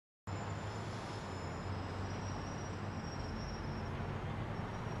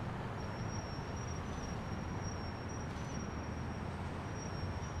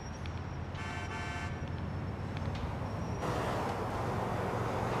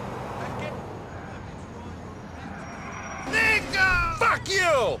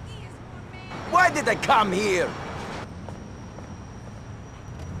you! Why did I come here?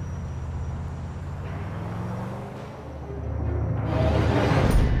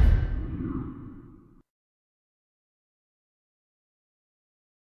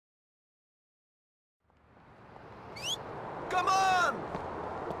 Come on!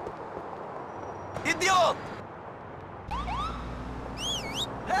 Idiot!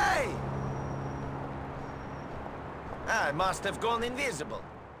 Hey! I must have gone invisible.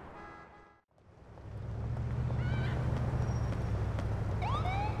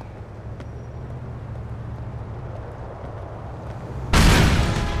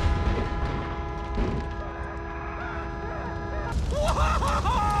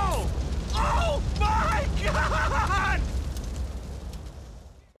 Whoa! Oh my God!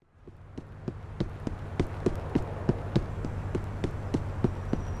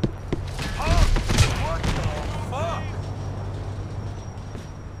 What the fuck?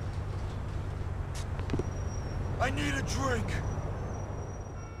 I need a drink.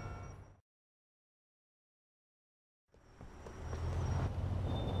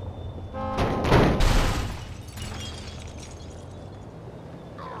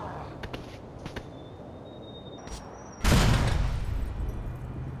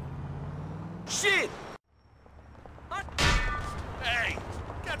 Shit! Hey,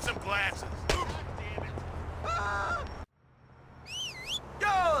 got some glasses. God damn it. Ah!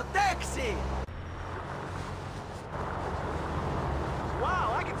 Yo, taxi!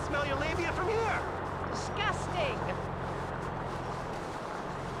 Wow, I can smell your labia from here! Disgusting!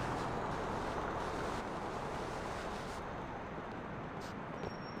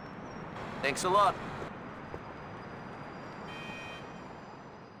 Thanks a lot.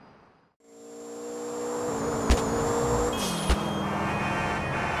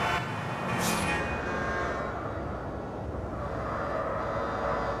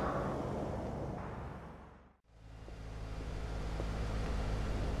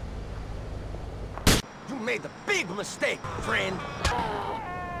 You made a big mistake, friend.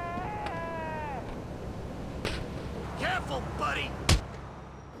 Careful, buddy.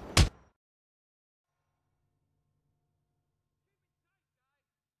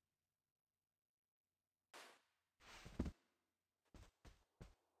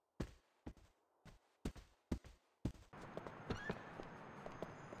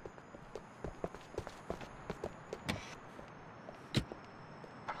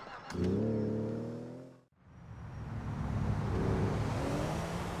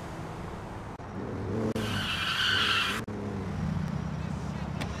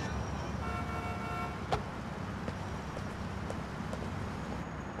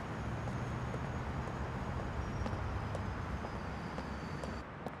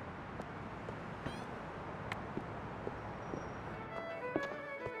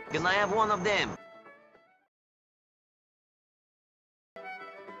 Can I have one of them?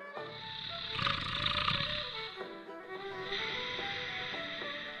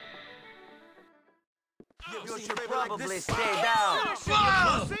 You should probably stay down.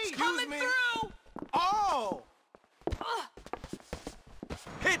 Whoa! Excuse me. Through! Oh!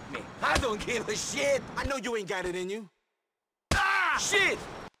 Hit me. I don't give a shit. I know you ain't got it in you. Ah! Shit!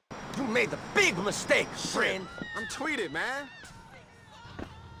 You made a big mistake, friend. I'm tweeted, man.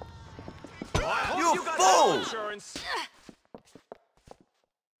 You fool! Insurance.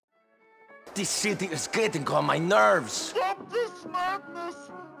 This city is getting on my nerves. Stop this madness!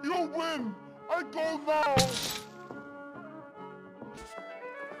 You'll win! I go now!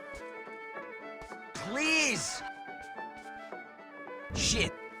 Please!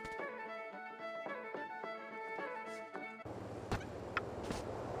 Shit!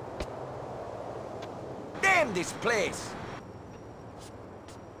 Damn this place!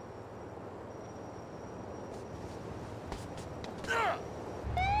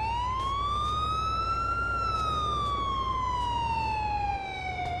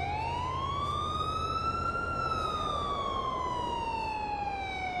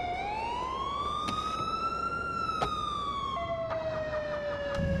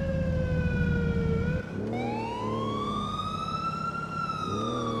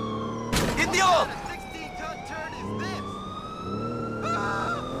 Idiot! 16-ton turd is this?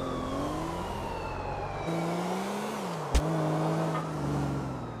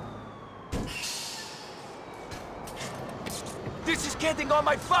 This is getting on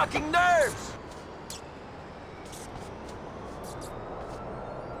my fucking nerves!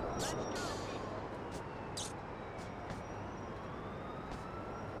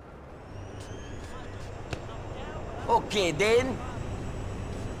 Okay then.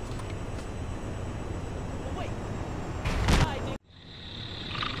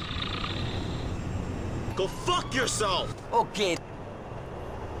 Go fuck yourself! Okay,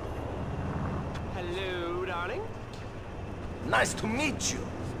 Hello, darling. nice to meet you.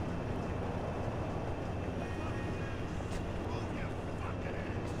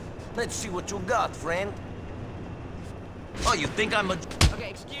 Let's see what you got, friend. Oh, you think I'm a... Okay,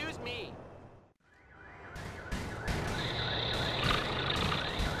 excuse me.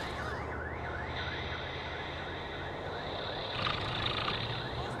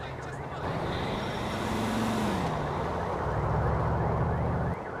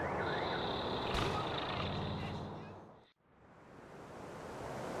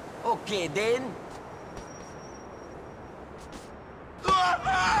 Okay, then.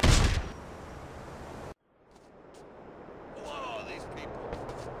 Whoa, these people.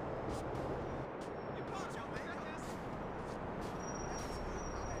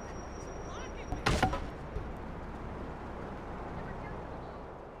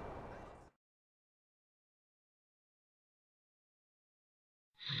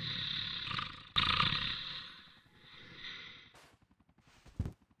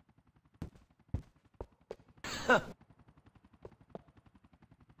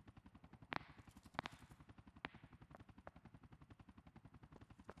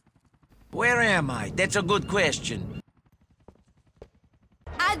 Where am I? That's a good question.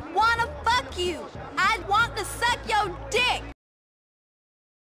 I'd wanna fuck you! I'd want to suck your dick!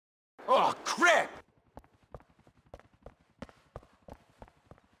 Oh, crap!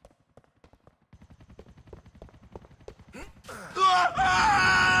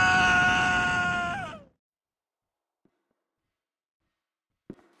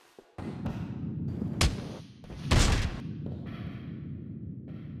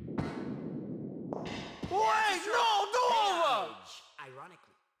 Wait, no, do over!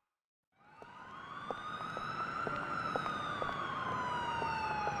 Ironically.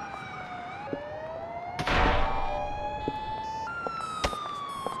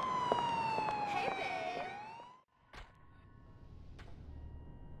 Hey, babe.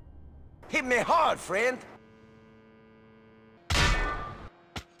 Hit me hard, friend.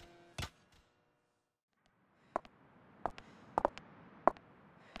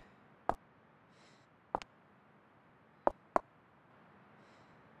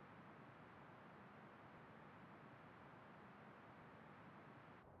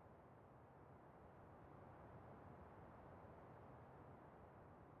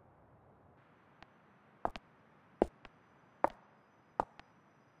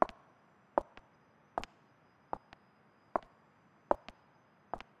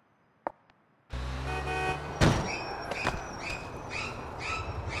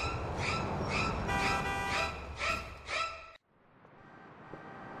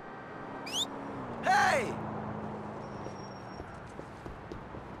 Hey!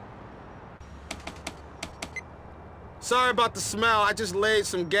 Sorry about the smell. I just laid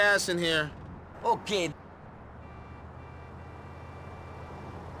some gas in here. Okay.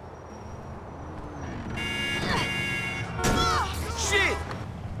 Shit!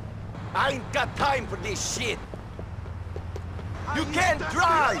 I ain't got time for this shit. You can't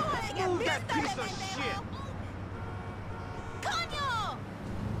drive! Move that piece of shit! Coño!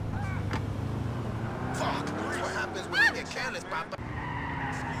 Fuck! What happens when you get careless, Papa?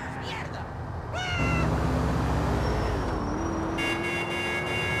 Mierda!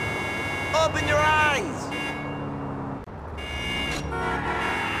 Open your eyes!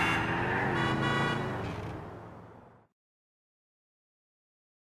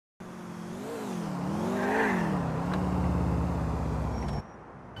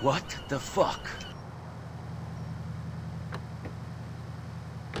 What the fuck?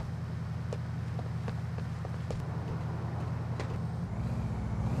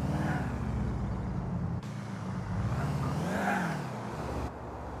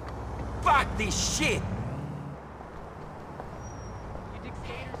 Fuck this shit!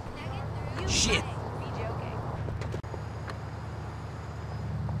 Shit! Be joking.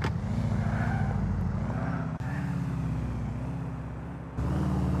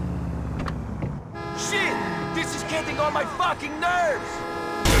 Shit! This is getting on my fucking nerves!